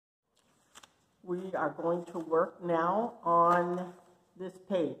We are going to work now on this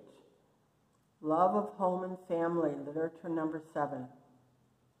page. Love of Home and Family, literature number 7.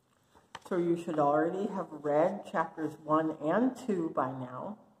 So you should already have read chapters 1 and 2 by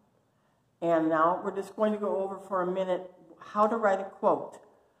now. And now we're just going to go over for a minute how to write a quote.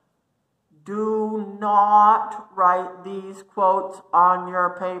 Do not write these quotes on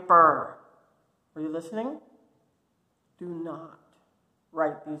your paper. Are you listening? Do not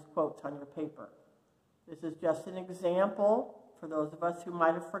write these quotes on your paper. This is just an example for those of us who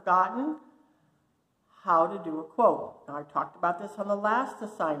might have forgotten how to do a quote. Now, I talked about this on the last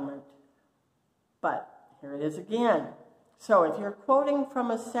assignment, but here it is again. So if you're quoting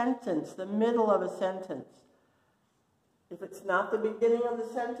from a sentence, the middle of a sentence, if it's not the beginning of the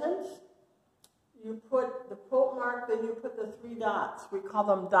sentence, you put the quote mark, then you put the 3 dots. We call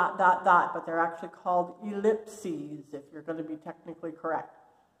them ... but they're actually called ellipses, if you're going to be technically correct.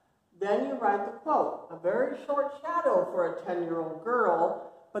 Then you write the quote. A very short shadow for a 10-year-old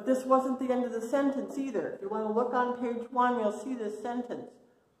girl, but this wasn't the end of the sentence either. If you want to look on page 1, you'll see this sentence.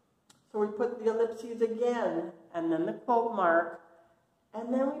 So we put the ellipses again, and then the quote mark,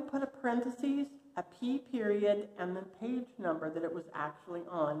 and then we put a parentheses, a P period, and the page number that it was actually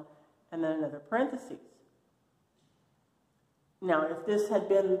on, and then another parentheses. Now, if this had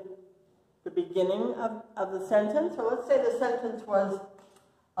been the beginning of the sentence, so let's say the sentence was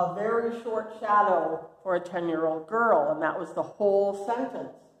a very short shadow for a 10-year-old girl, and that was the whole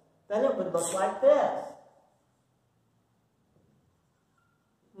sentence, then it would look like this.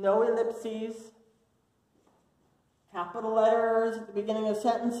 No ellipses, capital letters at the beginning of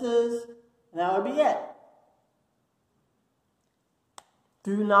sentences, and that would be it.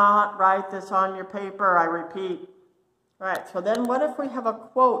 Do not write this on your paper, I repeat. All right, so then what if we have a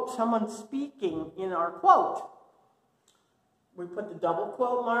quote, someone speaking in our quote? We put the double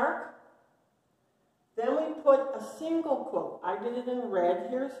quote mark. Then we put a single quote. I did it in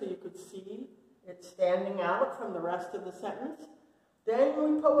red here so you could see it standing out from the rest of the sentence.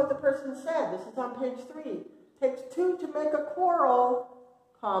 Then we put what the person said. This is on page 3. Takes 2 to make a quarrel,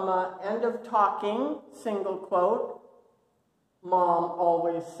 comma, end of talking, single quote. Mom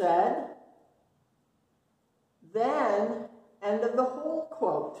always said. Then, end of the whole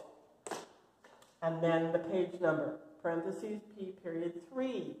quote. And then the page number, parentheses, P period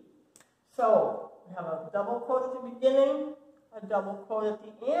 3. So, we have a double quote at the beginning, a double quote at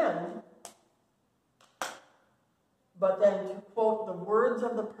the end. But then to quote the words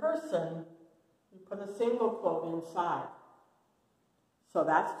of the person, you put a single quote inside. So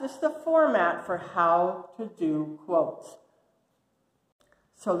that's just the format for how to do quotes.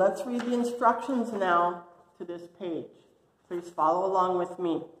 So let's read the instructions now to this page. Please follow along with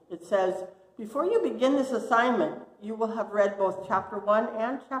me. It says, before you begin this assignment, you will have read both Chapter 1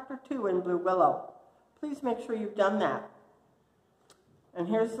 and Chapter 2 in Blue Willow. Please make sure you've done that. And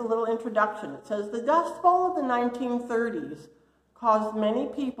here's the little introduction. It says, the Dust Bowl of the 1930s caused many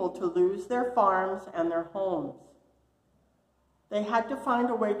people to lose their farms and their homes. They had to find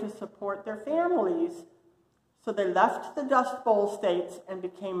a way to support their families, so they left the Dust Bowl states and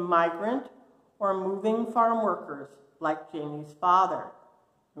became migrant or moving farm workers, like Jamie's father.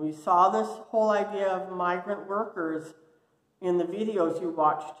 And we saw this whole idea of migrant workers in the videos you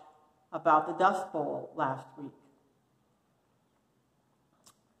watched about the Dust Bowl last week.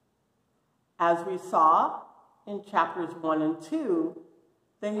 As we saw in chapters 1 and 2,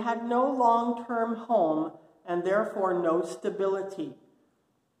 they had no long-term home and therefore no stability.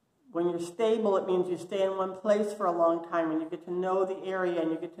 When you're stable, it means you stay in one place for a long time and you get to know the area and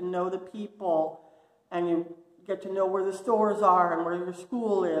you get to know the people and you get to know where the stores are and where your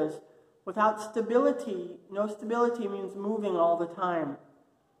school is. Without stability, no stability means moving all the time.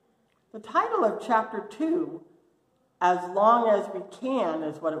 The title of chapter 2, As Long as We Can,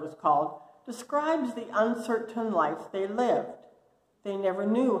 is what it was called, describes the uncertain life they lived. They never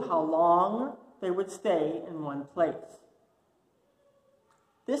knew how long they would stay in one place.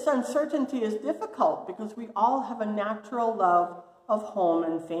 This uncertainty is difficult because we all have a natural love of home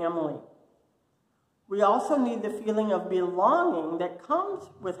and family. We also need the feeling of belonging that comes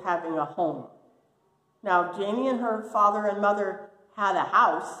with having a home. Now, Janie and her father and mother had a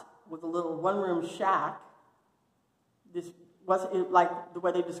house with a little one-room shack. This wasn't, like the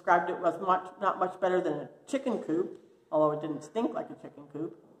way they described it, was not much better than a chicken coop, although it didn't stink like a chicken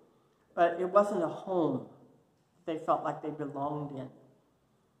coop. But it wasn't a home they felt like they belonged in.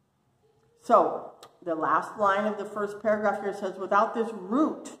 So, the last line of the first paragraph here says, without this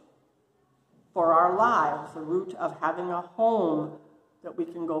root for our lives, the root of having a home that we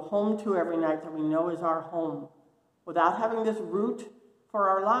can go home to every night that we know is our home, without having this root for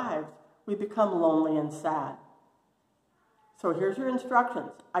our lives, we become lonely and sad. So here's your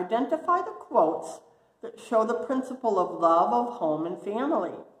instructions. Identify the quotes that show the principle of love of home and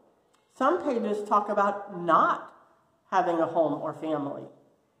family. Some pages talk about not having a home or family.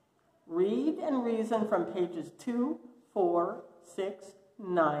 Read and reason from pages 2, 4, 6,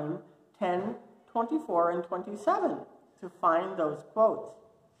 9, 10, 24, and 27 to find those quotes.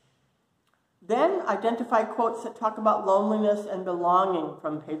 Then identify quotes that talk about loneliness and belonging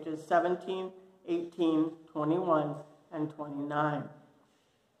from pages 17, 18, 21, and 29.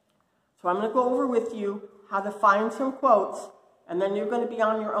 So I'm going to go over with you how to find some quotes, and then you're going to be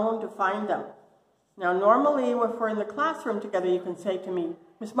on your own to find them. Now, normally, if we're in the classroom together, you can say to me,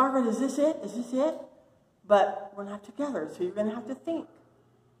 Miss Margaret, is this it? Is this it? But we're not together, so you're going to have to think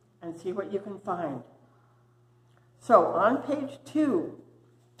and see what you can find. So, on page 2,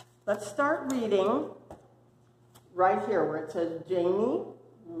 let's start reading right here where it says Janie.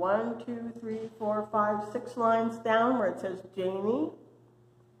 1, 2, 3, 4, 5, 6 lines down where it says Janie.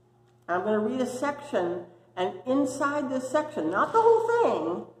 I'm going to read a section, and inside this section, not the whole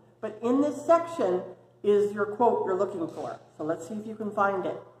thing, but in this section is your quote you're looking for. So let's see if you can find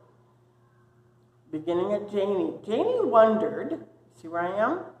it. Beginning at Janie. Janie wondered, see where I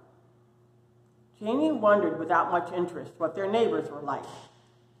am? Janie wondered without much interest what their neighbors were like.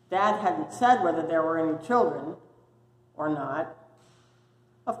 Dad hadn't said whether there were any children or not.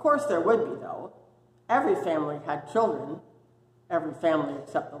 Of course there would be, though. Every family had children. Every family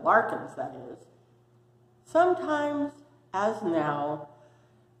except the Larkins, that is. Sometimes, as now,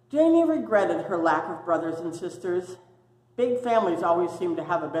 Janie regretted her lack of brothers and sisters. Big families always seemed to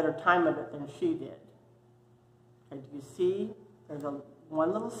have a better time of it than she did. Okay, do you see? There's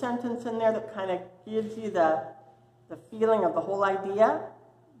one little sentence in there that kind of gives you the feeling of the whole idea.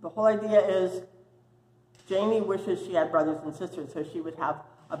 The whole idea is Janie wishes she had brothers and sisters so she would have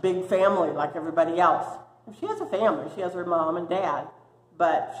a big family like everybody else. If she has a family, she has her mom and dad,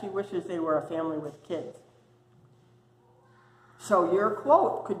 but she wishes they were a family with kids. So your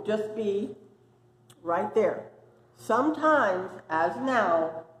quote could just be right there. Sometimes, as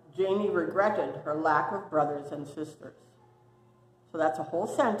now, Janie regretted her lack of brothers and sisters. So that's a whole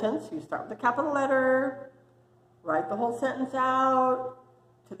sentence. You start with a capital letter, write the whole sentence out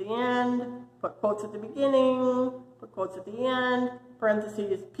to the end, put quotes at the beginning, put quotes at the end,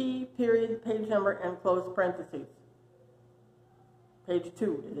 parentheses, P, period, page number, and close parentheses. Page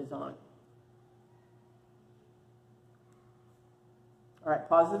 2 it is on. All right,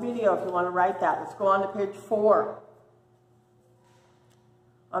 pause the video if you want to write that. Let's go on to page 4.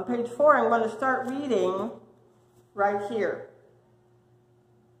 On page 4, I'm going to start reading right here.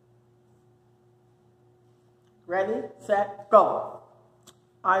 Ready, set, go.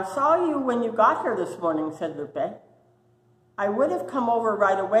 I saw you when you got here this morning, said Lupe. I would have come over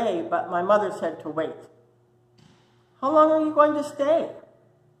right away, but my mother said to wait. How long are you going to stay?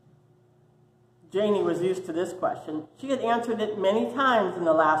 Janie was used to this question. She had answered it many times in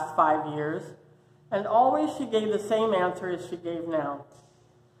the last 5 years, and always she gave the same answer as she gave now.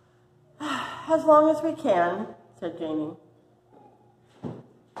 As long as we can, said Janie.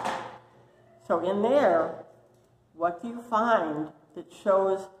 So in there, what do you find that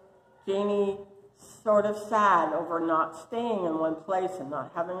shows Janie sort of sad over not staying in one place and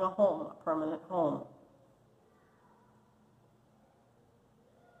not having a home, a permanent home?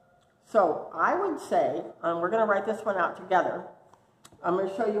 So I would say, we're going to write this one out together. I'm going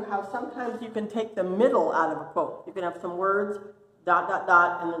to show you how sometimes you can take the middle out of a quote. You can have some words, dot, dot,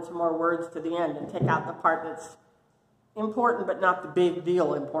 dot, and then some more words to the end and take out the part that's important but not the big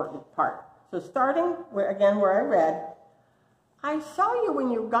deal important part. So starting, where I read, I saw you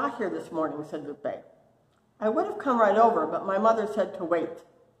when you got here this morning, said Lupe. I would have come right over, but my mother said to wait.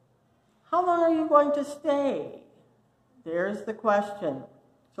 How long are you going to stay? There's the question.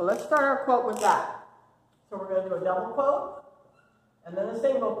 So let's start our quote with that. So we're going to do a double quote, and then a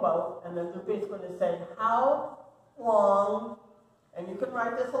single quote, and then Lupe is going to say, how long, and you can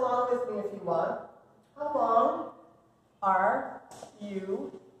write this along with me if you want, how long are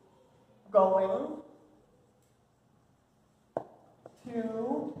you going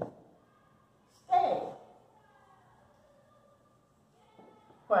to stay?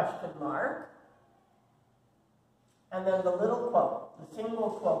 Question mark. And then the little quote, the single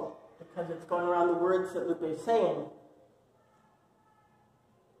quote, because it's going around the words that Lupe is saying.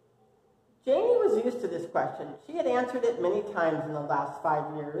 Janie was used to this question. She had answered it many times in the last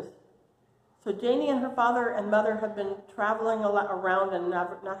 5 years. So Janie and her father and mother have been traveling around and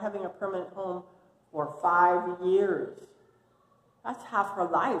not having a permanent home for 5 years. That's half her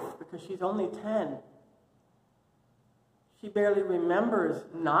life because she's only 10. She barely remembers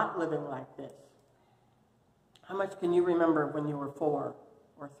not living like this. How much can you remember when you were 4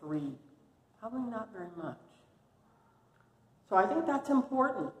 or 3? Probably not very much. So I think that's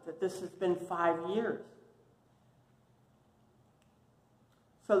important, that this has been 5 years.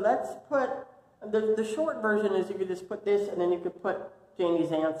 So let's put, the short version is you could just put this and then you could put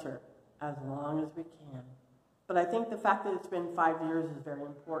Janie's answer, as long as we can. But I think the fact that it's been 5 years is very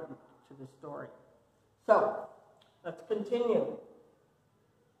important to the story. So, let's continue.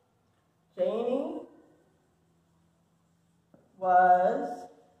 Janie was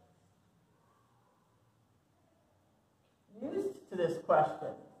used to this question.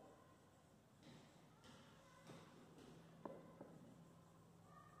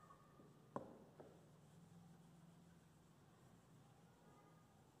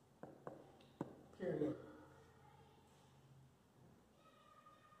 Period.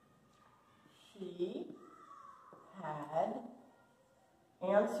 She had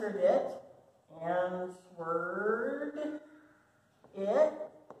answered it, answered it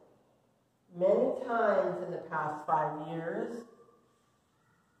many times in the past 5 years.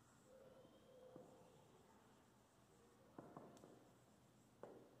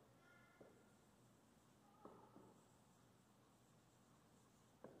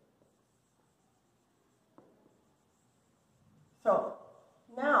 So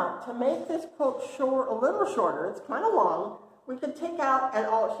now, to make this quote short, a little shorter, it's kind of long, we could take out, and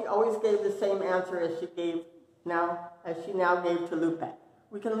she always gave the same answer as she now gave to Lupe.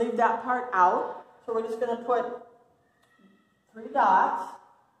 We can leave that part out, so we're just going to put 3 dots,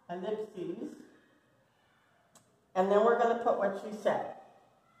 ellipses, and then we're going to put what she said.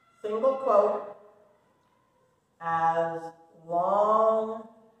 Single quote, as long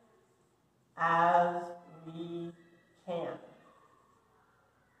as we can.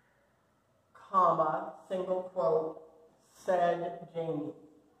 Comma, single quote, said Janie.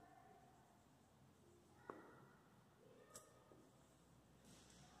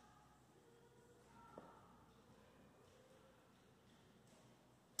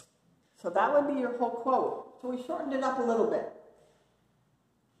 So that would be your whole quote. So we shortened it up a little bit.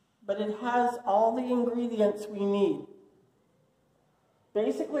 But it has all the ingredients we need.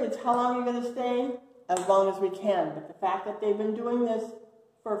 Basically, it's how long you're going to stay, as long as we can. But the fact that they've been doing this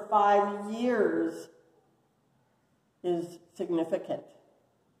for 5 years is significant.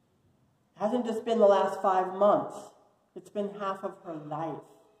 It hasn't just been the last 5 months. It's been half of her life.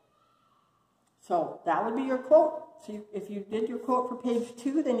 So that would be your quote. So if you did your quote for page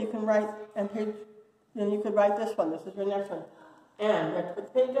 2, then you can write, then you could write this one. This is your next one. And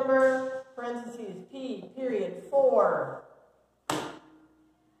with page number, parentheses, P, period, 4.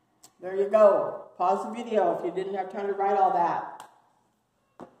 There you go. Pause the video if you didn't have time to write all that.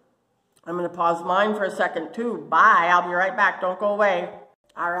 I'm going to pause mine for a second too. Bye. I'll be right back. Don't go away.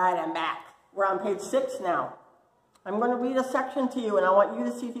 All right, I'm back. We're on page 6 now. I'm going to read a section to you, and I want you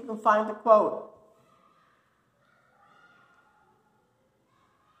to see if you can find the quote.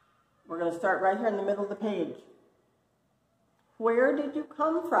 We're going to start right here in the middle of the page. Where did you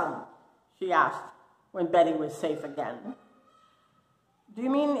come from? She asked when Betty was safe again. Do you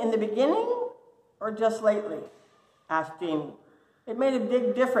mean in the beginning or just lately? Asked Janie. It made a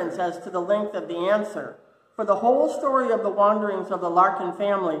big difference as to the length of the answer, for the whole story of the wanderings of the Larkin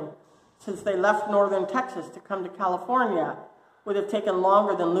family since they left northern Texas to come to California would have taken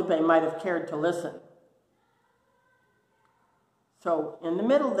longer than Lupe might have cared to listen. So in the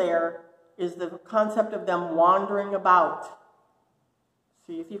middle there is the concept of them wandering about.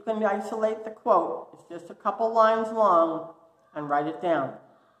 See if you can isolate the quote. It's just a couple lines long, and write it down.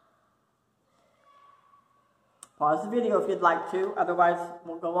 Pause the video if you'd like to, otherwise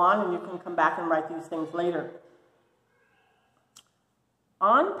we'll go on and you can come back and write these things later.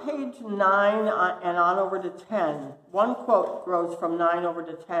 On page 9 and on over to 10, one quote grows from 9 over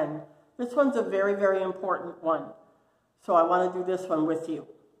to 10. This one's a very, very important one. So I want to do this one with you.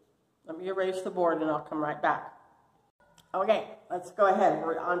 Let me erase the board and I'll come right back. Okay, let's go ahead.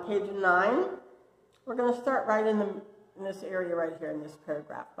 We're on page 9. We're going to start right in this area right here in this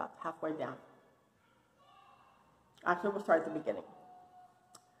paragraph, about halfway down. Actually, we'll start at the beginning.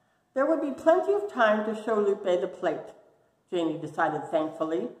 There would be plenty of time to show Lupe the plate, Janie decided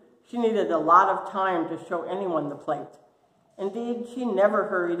thankfully. She needed a lot of time to show anyone the plate. Indeed, she never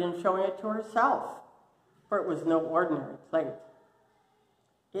hurried in showing it to herself, for it was no ordinary plate.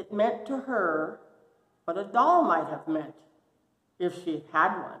 It meant to her what a doll might have meant if she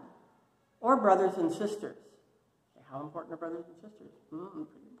had one, or brothers and sisters. How important are brothers and sisters? Pretty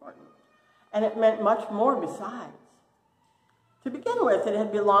important. And it meant much more besides. To begin with, it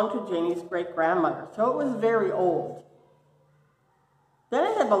had belonged to Janie's great-grandmother, so it was very old. Then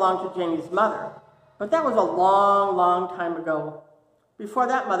it had belonged to Janie's mother, but that was a long, long time ago, before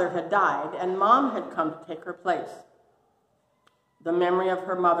that mother had died, and Mom had come to take her place. The memory of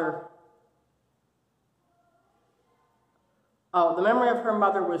her mother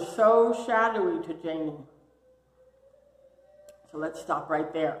was so shadowy to Janie. So let's stop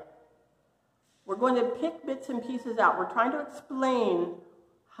right there. We're going to pick bits and pieces out. We're trying to explain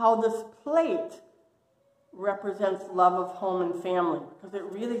how this plate represents love of home and family, because it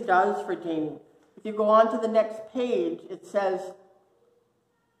really does for Janie. If you go on to the next page, it says,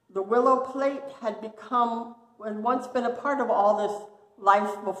 the willow plate had once been a part of all this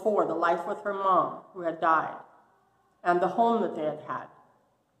life before, the life with her mom who had died, and the home that they had had.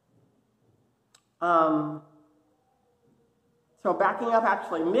 So backing up,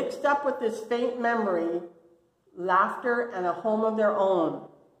 actually, mixed up with this faint memory, laughter and a home of their own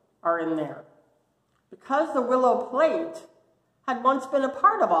are in there. Because the willow plate had once been a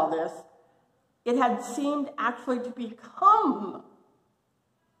part of all this, it had seemed actually to become,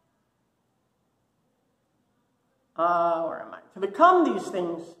 to become these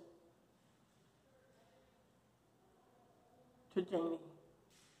things to Janie.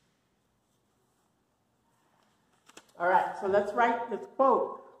 All right, so let's write this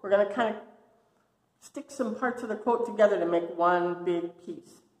quote. We're going to kind of stick some parts of the quote together to make one big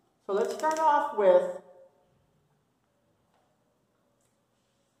piece. So let's start off with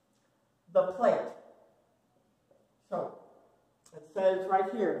the plate. So it says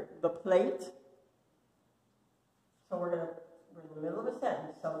right here, the plate. So we're in the middle of a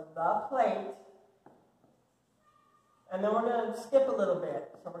sentence. So the plate. And then we're going to skip a little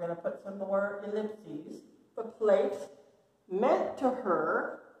bit. So we're going to put some more ellipses. The plate meant to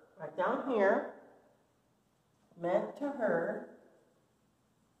her, right down here, meant to her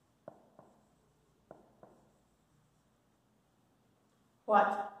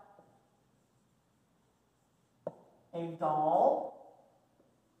what a doll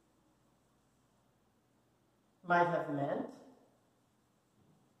might have meant.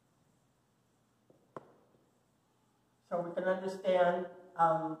 So we can understand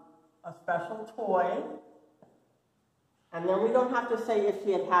a special toy. And then we don't have to say if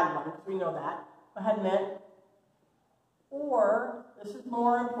she had had one, because we know that, but had meant, or, this is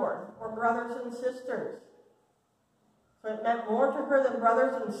more important, or brothers and sisters. So it meant more to her than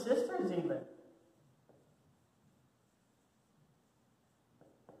brothers and sisters even.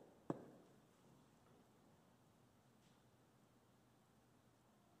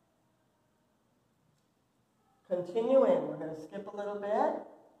 Continuing, we're going to skip a little bit.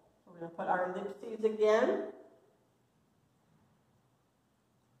 We're going to put our ellipses again.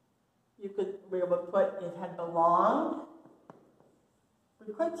 You could be able to put it had belonged.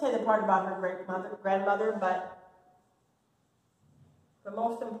 We could say the part about her grandmother, but the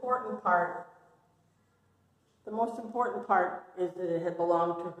most important part is that it had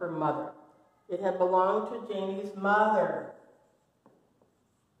belonged to her mother. It had belonged to Janie's mother.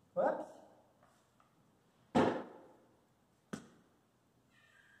 Whoops.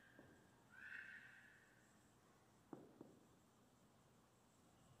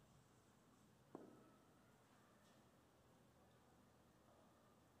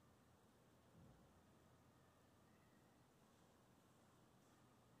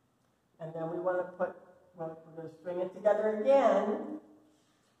 And then we want to put, well, we're going to string it together again,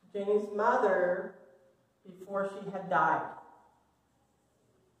 Janie's mother before she had died.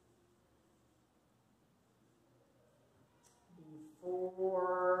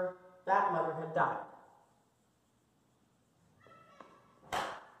 Before that mother had died.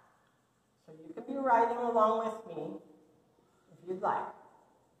 So you can be writing along with me if you'd like.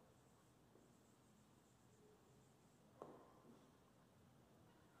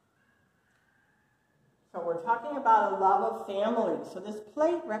 So we're talking about a love of family. So this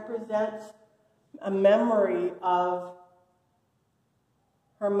plate represents a memory of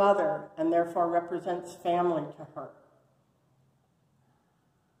her mother and therefore represents family to her.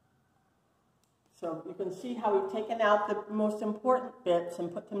 So you can see how we've taken out the most important bits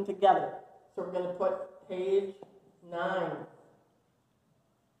and put them together. So we're going to put page 9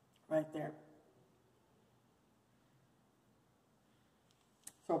 right there.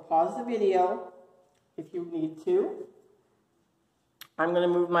 So pause the video if you need to. I'm going to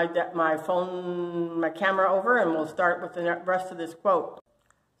move my camera over, and we'll start with the rest of this quote.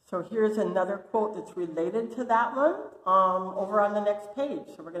 So here's another quote that's related to that one over on the next page.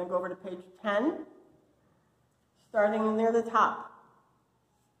 So we're going to go over to page 10, starting near the top.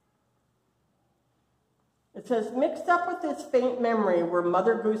 It says, mixed up with this faint memory were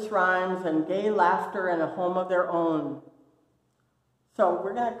Mother Goose rhymes and gay laughter and a home of their own. So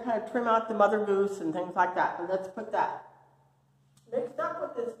we're going to kind of trim out the mother goose and things like that. But let's put that. Mixed up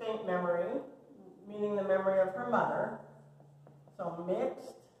with this faint memory, meaning the memory of her mother. So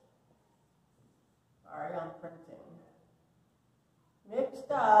mixed, sorry, I'm printing. Mixed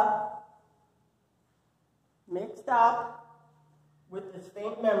up with this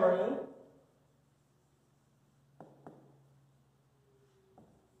faint memory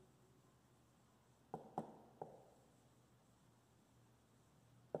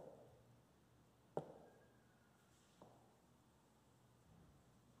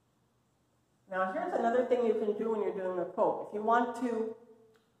Now here's another thing you can do when you're doing a quote. If you want to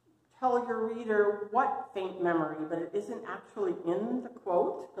tell your reader what faint memory, but it isn't actually in the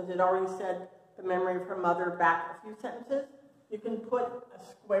quote, because it already said the memory of her mother back a few sentences, you can put a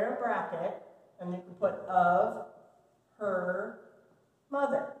square bracket, and you can put of her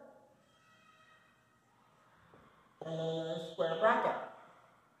mother. And then a square bracket.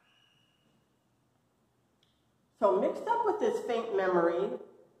 So mixed up with this faint memory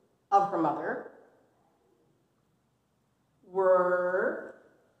of her mother were ...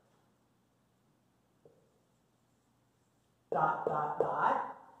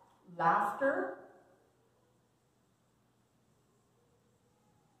 laughter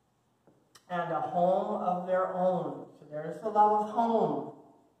and a home of their own. So there's the love of home.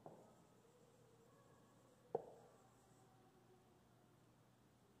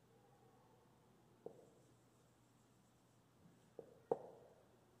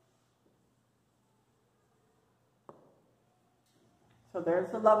 So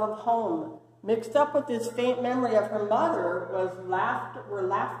there's the love of home. Mixed up with this faint memory of her mother were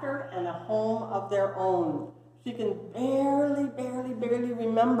laughter and a home of their own. She can barely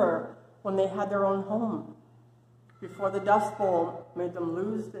remember when they had their own home, before the Dust Bowl made them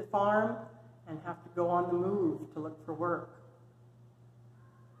lose the farm and have to go on the move to look for work.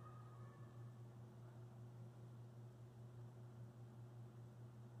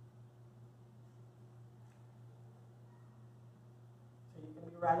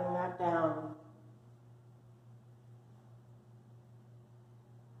 Writing that down.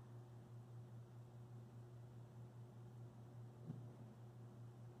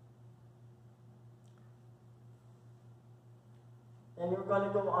 Then you're going to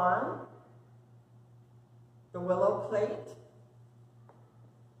go on the willow plate,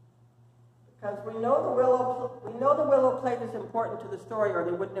 because we know the willow plate is important to the story, or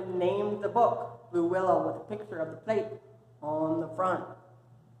they wouldn't have named the book Blue Willow with a picture of the plate on the front.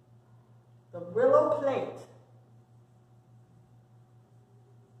 The willow plate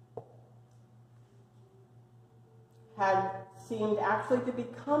had seemed actually to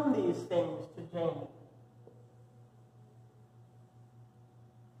become these things to Janie.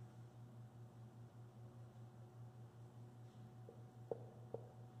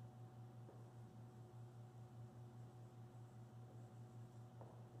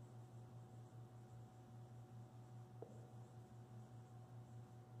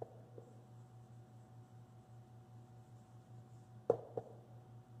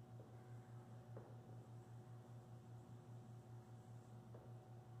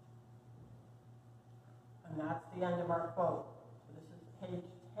 And that's the end of our quote. So this is page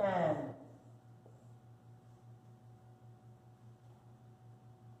 10.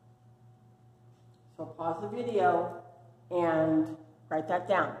 So pause the video and write that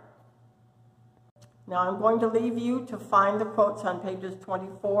down. Now I'm going to leave you to find the quotes on pages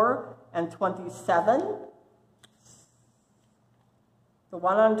 24 and 27. The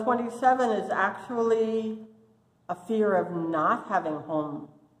one on 27 is actually a fear of not having home.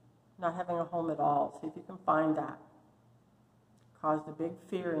 Not having a home at all. See if you can find that. Caused a big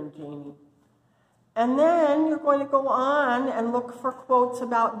fear in Janie. And then you're going to go on and look for quotes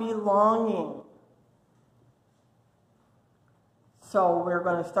about belonging. So we're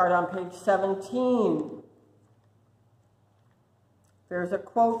going to start on page 17. There's a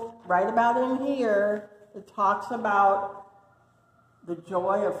quote right about in here that talks about the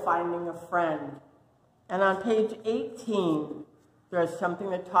joy of finding a friend. And on page 18, there's something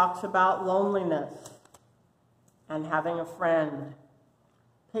that talks about loneliness and having a friend.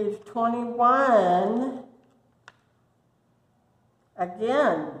 Page 21,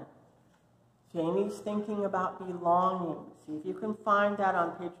 again, Janie's thinking about belonging. See if you can find that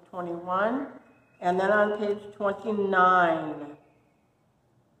on page 21. And then on page 29,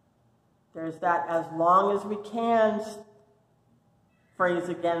 there's that "as long as we can" phrase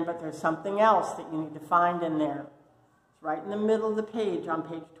again, but there's something else that you need to find in there. Right in the middle of the page on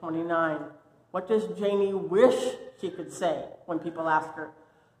page 29. What does Janie wish she could say when people ask her,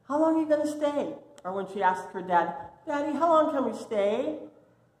 "How long are you going to stay?" Or when she asks her dad, Daddy, how long can we stay?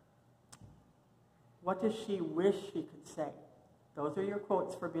 What does she wish she could say? Those are your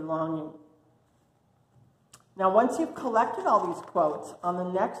quotes for belonging. Now, once you've collected all these quotes, on the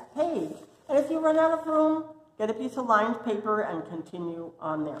next page, and if you run out of room, get a piece of lined paper and continue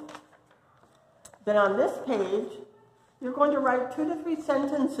on there. Then on this page, you're going to write 2 to 3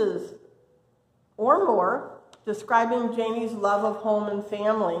 sentences or more describing Janie's love of home and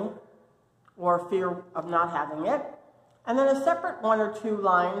family, or fear of not having it, and then a separate 1 or 2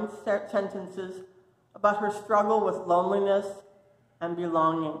 lines, sentences, about her struggle with loneliness and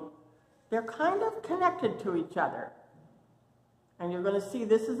belonging. They're kind of connected to each other. And you're going to see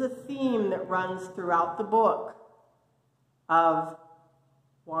this is a theme that runs throughout the book of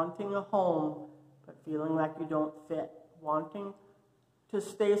wanting a home but feeling like you don't fit, wanting to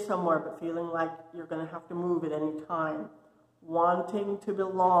stay somewhere but feeling like you're going to have to move at any time, wanting to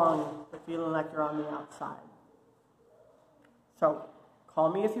belong but feeling like you're on the outside. So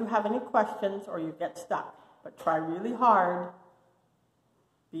call me if you have any questions or you get stuck, but try really hard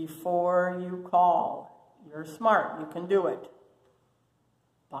before you call. You're smart, you can do it.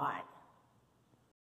 Bye.